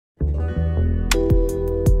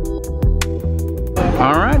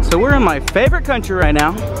All right, so we're in my favorite country right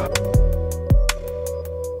now.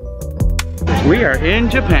 We are in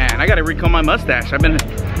Japan. I gotta recomb my mustache.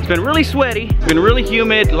 It's been really sweaty, been really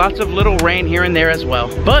humid, lots of little rain here and there as well.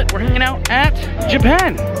 But we're hanging out at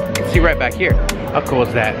Japan. You can see right back here. How cool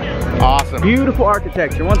is that? Awesome. Beautiful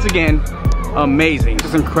architecture. Once again, amazing.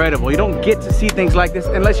 It's incredible. You don't get to see things like this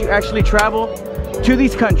unless you actually travel to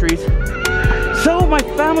these countries. So my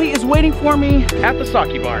family is waiting for me at the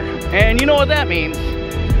sake bar. And you know what that means.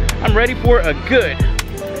 I'm ready for a good,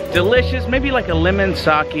 delicious, maybe like a lemon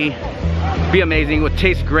sake. Be amazing, would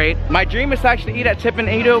taste great. My dream is to actually eat at Teppan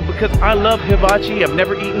Edo because I love hibachi. I've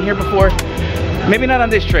never eaten here before. Maybe not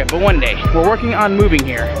on this trip, but one day. We're working on moving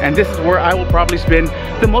here, and this is where I will probably spend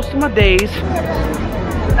the most of my days.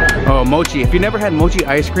 Oh, mochi. If you never had mochi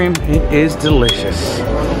ice cream, it is delicious.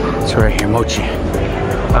 It's right here, mochi.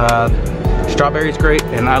 Strawberry is great,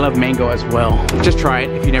 and I love mango as well. Just try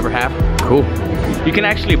it if you never have. Cool. You can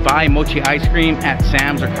actually buy mochi ice cream at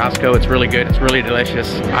Sam's or Costco. It's really good, it's really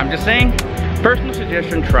delicious. I'm just saying, personal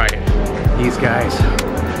suggestion, try it. These guys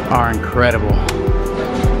are incredible.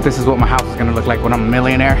 This is what my house is gonna look like when I'm a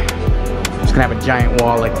millionaire. I'm just gonna have a giant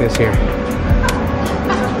wall like this here.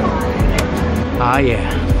 Ah yeah.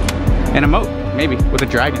 And a moat, maybe, with a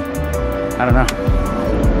dragon. I don't know.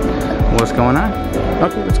 What's going on?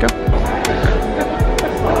 Okay, let's go.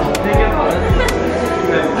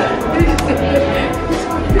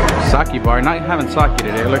 Sake bar, not having sake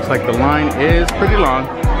today. It looks like the line is pretty long.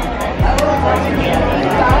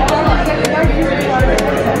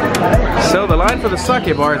 So the line for the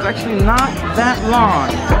sake bar is actually not that long.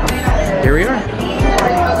 Here we are.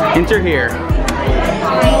 Enter here.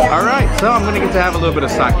 Alright, so I'm gonna get to have a little bit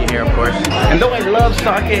of sake here, of course. And though I love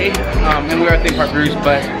sake, and we are at Theme Park Brews,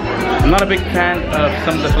 but I'm not a big fan of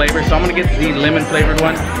some of the flavors, so I'm gonna get the lemon flavored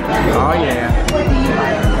one. Oh yeah.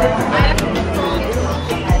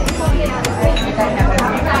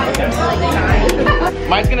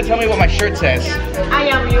 Mine's gonna tell me what my shirt says. I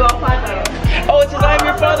am your father. Oh, it says I am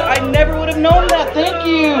your father. I never would have known that. Thank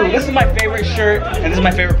you. This is my favorite shirt, and this is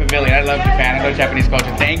my favorite pavilion. I love Japan. I love Japanese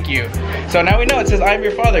culture. Thank you. So now we know it says I am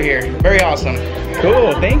your father here. Very awesome.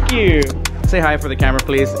 Cool. Thank you. Say hi for the camera,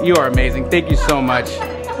 please. You are amazing. Thank you so much.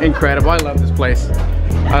 Incredible. I love this place.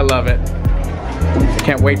 I love it.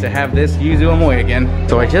 Can't wait to have this Yuzu Amoy again.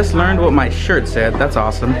 So I just learned what my shirt said. That's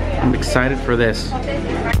awesome. I'm excited for this.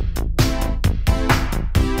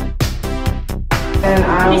 And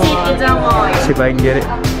I want... See if I can get it.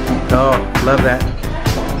 Oh, love that.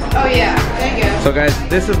 Oh yeah, there you go. So guys,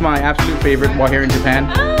 this is my absolute favorite while here in Japan.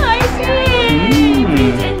 Oh, I see.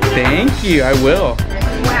 Thank you, I will.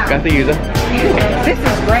 Wow. Got the Yuzu. This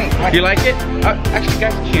is great. Do you like it? Actually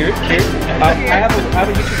guys, cheers. Cheers. I have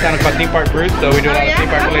a YouTube channel called Theme Park Brews, so we do a lot of theme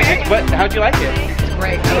park related. But how'd you like it? It's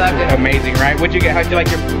great, I loved it. Amazing, right? What'd you get? How'd you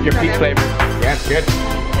like your peach flavor? Yeah, it's good.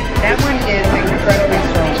 That one is incredibly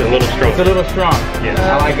strong. It's a little strong. It's a little strong. Yeah.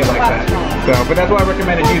 I like it like that. So, but that's why I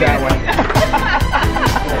recommended you that one.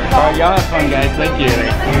 Alright, y'all have fun, guys. Thank you.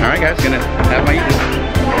 Alright, guys, gonna have my eating.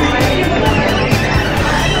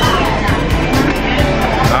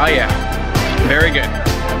 Oh yeah, very good,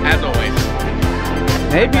 as always.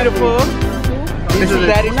 Hey, beautiful. This is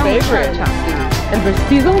Daddy's favorite.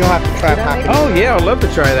 You'll have to try pop. Oh yeah, I'd love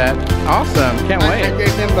to try that. Awesome, can't wait. I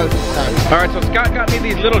gave them both the time. Alright, so Scott got me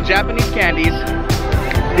these little Japanese candies.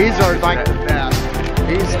 These are like the best.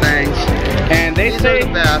 These things. And they say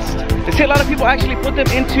the best. They say a lot of people actually put them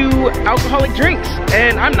into alcoholic drinks.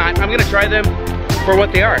 And I'm not. I'm gonna try them for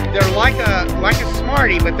what they are. They're like a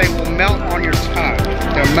Smartie, but they will melt on your tongue.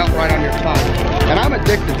 They'll melt right on your tongue. And I'm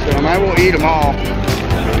addicted to them. I will eat them all.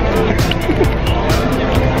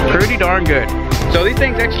 Pretty darn good. So these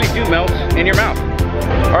things actually do melt in your mouth.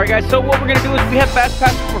 Alright guys, so what we're going to do is we have fast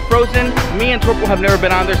passes for Frozen. Me and Torpo have never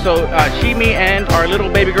been on there, so she, me, and our little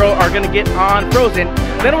baby girl are going to get on Frozen.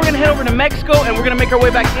 Then we're going to head over to Mexico and we're going to make our way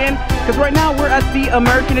back in, because right now we're at the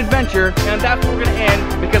American Adventure, and that's where we're going to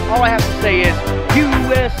end, because all I have to say is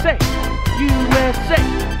USA, USA,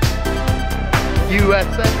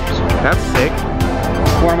 USA. That's sick.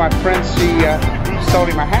 One of my friends, she sold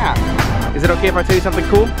me my hat. Is it okay if I tell you something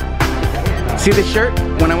cool? See this shirt?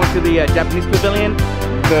 When I went to the Japanese pavilion,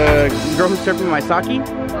 the girl who served me my sake,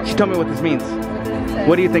 she told me what this means.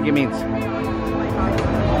 What do you think it means?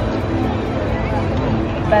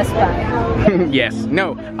 Best Buy. Yes.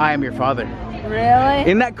 No, I am your father. Really?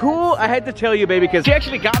 Isn't that cool? I had to tell you, baby, because she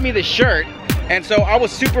actually got me this shirt, and so I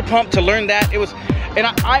was super pumped to learn that. It was, and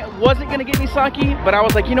I wasn't gonna get me sake, but I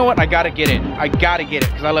was like, you know what? I gotta get it. I gotta get it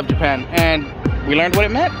because I love Japan, and we learned what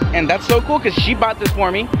it meant, and that's so cool because she bought this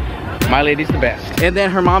for me. My lady's the best. And then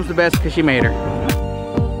her mom's the best because she made her.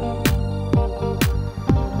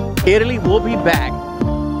 Italy will be back.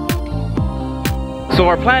 So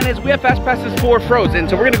our plan is we have fast passes for Frozen,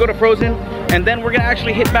 so we're gonna go to Frozen, and then we're gonna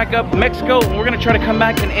actually hit back up Mexico, and we're gonna try to come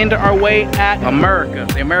back and end our way at America,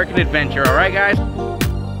 the American Adventure. All right, guys? I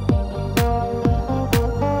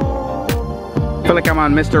feel like I'm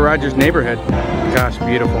on Mr. Rogers' Neighborhood. Gosh,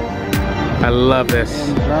 beautiful. I love this.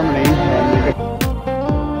 In Germany.